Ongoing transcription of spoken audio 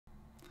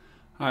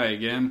Hi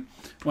again.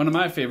 One of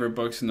my favorite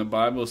books in the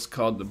Bible is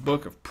called the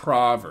Book of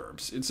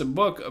Proverbs. It's a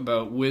book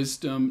about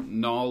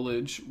wisdom,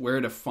 knowledge, where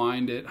to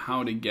find it,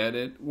 how to get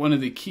it. One of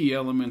the key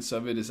elements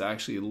of it is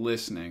actually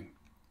listening.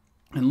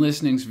 And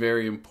listening is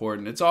very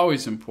important. It's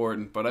always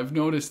important, but I've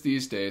noticed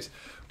these days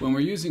when we're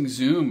using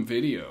Zoom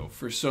video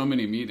for so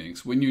many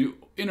meetings, when you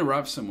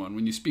interrupt someone,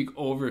 when you speak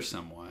over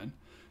someone,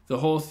 the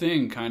whole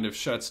thing kind of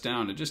shuts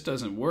down. It just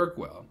doesn't work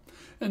well.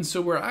 And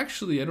so we're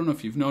actually, I don't know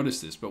if you've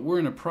noticed this, but we're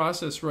in a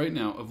process right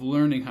now of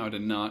learning how to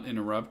not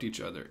interrupt each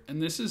other. And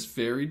this is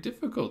very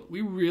difficult. We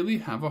really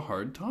have a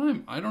hard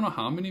time. I don't know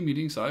how many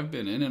meetings I've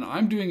been in, and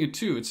I'm doing it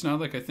too. It's not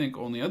like I think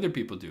only other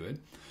people do it,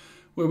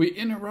 where we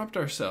interrupt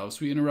ourselves,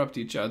 we interrupt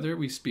each other,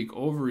 we speak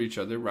over each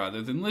other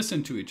rather than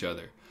listen to each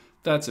other.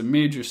 That's a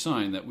major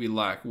sign that we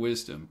lack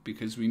wisdom,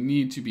 because we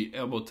need to be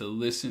able to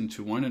listen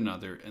to one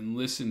another and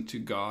listen to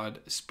God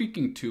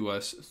speaking to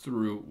us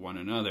through one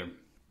another.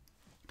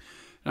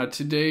 Now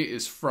today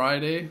is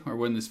Friday, or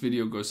when this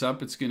video goes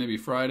up, it's going to be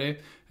Friday,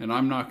 and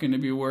I'm not going to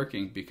be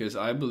working because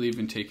I believe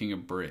in taking a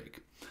break.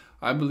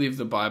 I believe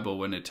the Bible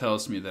when it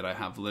tells me that I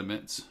have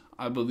limits.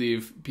 I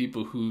believe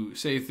people who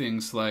say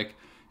things like,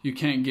 you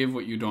can't give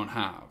what you don't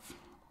have.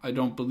 I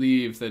don't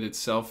believe that it's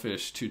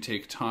selfish to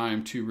take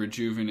time to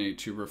rejuvenate,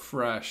 to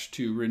refresh,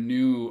 to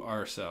renew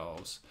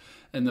ourselves.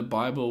 And the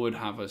Bible would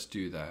have us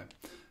do that.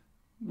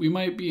 We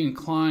might be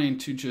inclined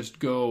to just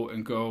go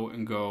and go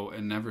and go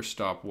and never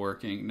stop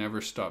working,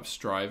 never stop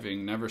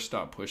striving, never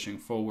stop pushing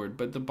forward.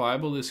 But the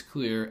Bible is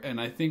clear,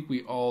 and I think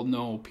we all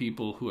know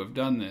people who have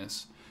done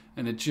this,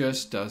 and it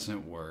just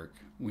doesn't work.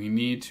 We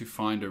need to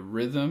find a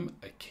rhythm,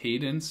 a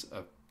cadence,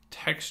 a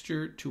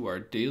texture to our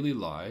daily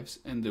lives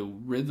and the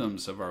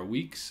rhythms of our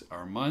weeks,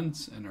 our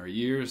months, and our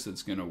years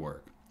that's going to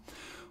work.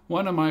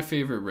 One of my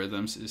favorite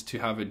rhythms is to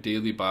have a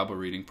daily Bible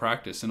reading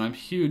practice, and I'm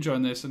huge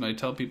on this, and I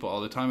tell people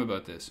all the time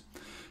about this.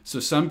 So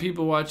some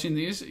people watching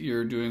these,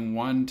 you're doing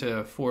 1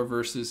 to 4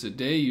 verses a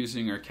day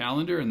using our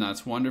calendar, and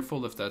that's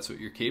wonderful if that's what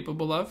you're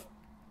capable of.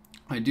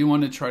 I do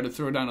want to try to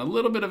throw down a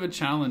little bit of a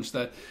challenge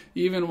that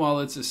even while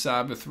it's a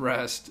Sabbath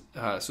rest,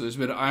 so there's a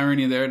bit of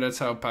irony there, that's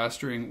how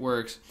pastoring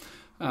works.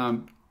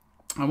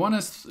 I want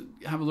us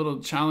to have a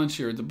little challenge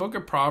here. The book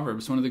of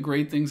Proverbs, one of the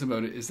great things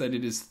about it is that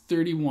it is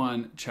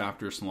 31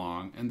 chapters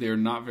long, and they are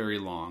not very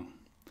long.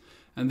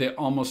 And they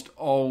almost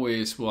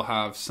always will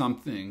have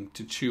something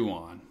to chew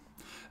on.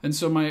 And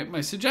so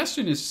my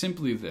suggestion is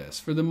simply this.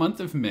 For the month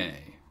of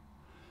May,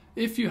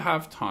 if you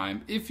have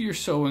time, if you're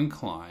so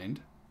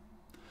inclined,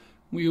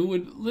 we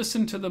would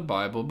listen to the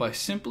Bible by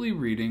simply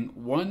reading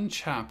one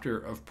chapter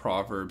of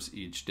Proverbs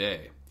each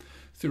day.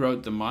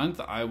 Throughout the month,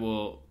 I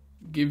will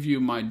give you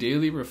my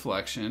daily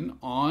reflection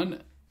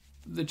on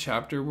the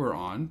chapter we're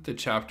on, the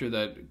chapter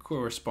that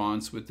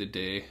corresponds with the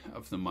day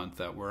of the month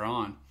that we're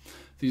on.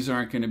 These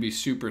aren't going to be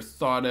super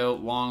thought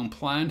out, long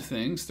planned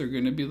things. They're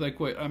going to be like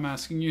what I'm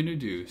asking you to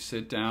do.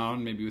 Sit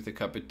down, maybe with a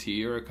cup of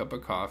tea or a cup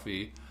of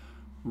coffee,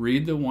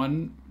 read the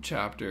one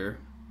chapter,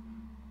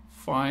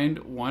 find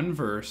one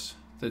verse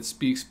that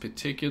speaks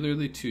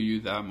particularly to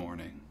you that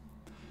morning.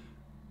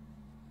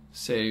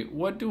 Say,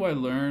 what do I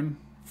learn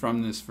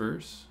from this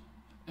verse?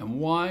 And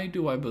why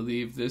do I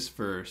believe this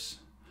verse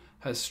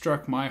has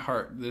struck my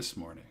heart this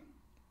morning?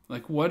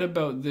 Like, what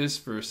about this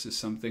verse is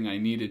something I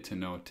needed to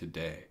know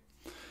today?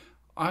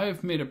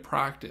 I've made a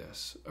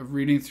practice of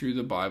reading through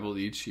the Bible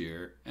each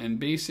year, and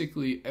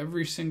basically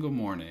every single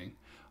morning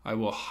I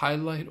will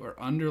highlight or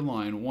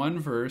underline one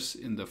verse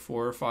in the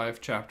 4 or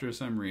 5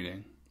 chapters I'm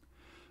reading,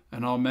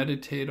 and I'll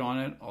meditate on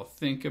it, I'll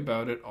think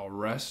about it, I'll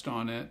rest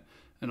on it,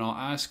 and I'll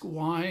ask,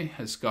 why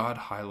has God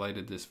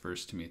highlighted this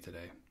verse to me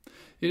today?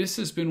 This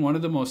has been one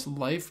of the most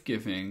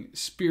life-giving,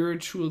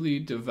 spiritually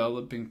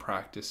developing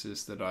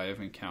practices that I have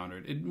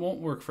encountered. It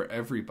won't work for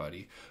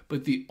everybody,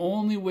 but the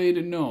only way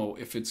to know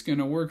if it's going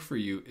to work for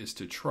you is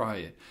to try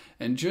it.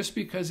 And just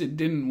because it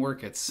didn't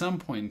work at some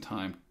point in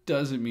time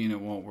doesn't mean it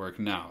won't work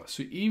now.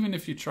 So even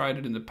if you tried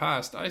it in the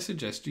past, I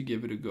suggest you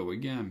give it a go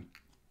again.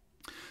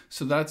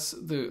 So that's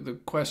the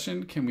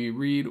question. Can we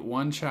read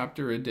one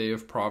chapter a day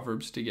of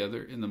Proverbs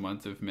together in the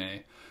month of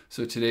May?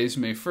 So today's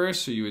May 1st,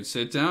 so you would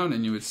sit down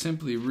and you would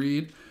simply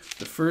read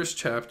the first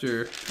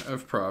chapter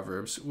of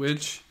Proverbs,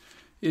 which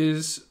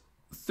is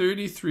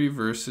 33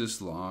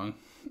 verses long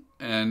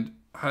and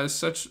has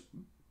such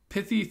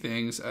pithy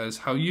things as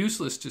how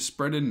useless to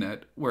spread a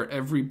net where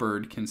every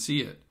bird can see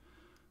it.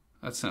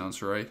 That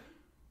sounds right.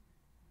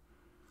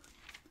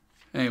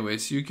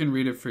 Anyways, you can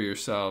read it for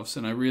yourselves,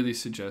 and I really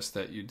suggest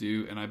that you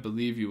do, and I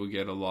believe you will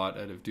get a lot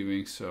out of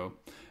doing so.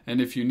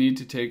 And if you need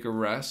to take a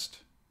rest,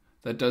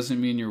 that doesn't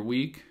mean you're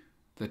weak.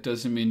 That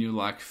doesn't mean you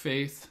lack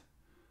faith.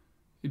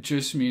 It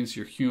just means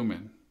you're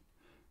human.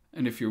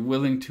 And if you're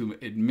willing to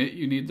admit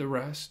you need the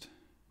rest,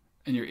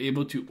 and you're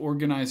able to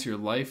organize your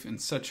life in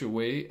such a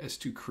way as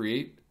to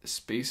create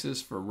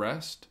spaces for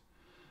rest,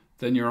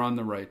 then you're on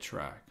the right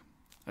track.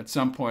 At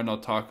some point, I'll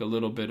talk a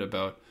little bit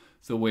about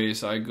the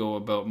ways I go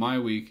about my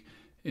week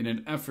in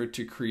an effort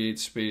to create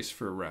space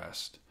for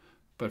rest.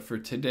 But for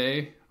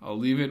today, I'll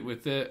leave it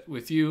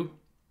with you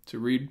to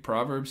read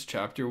Proverbs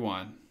chapter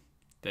 1.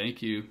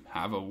 Thank you.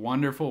 Have a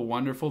wonderful,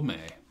 wonderful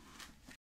May.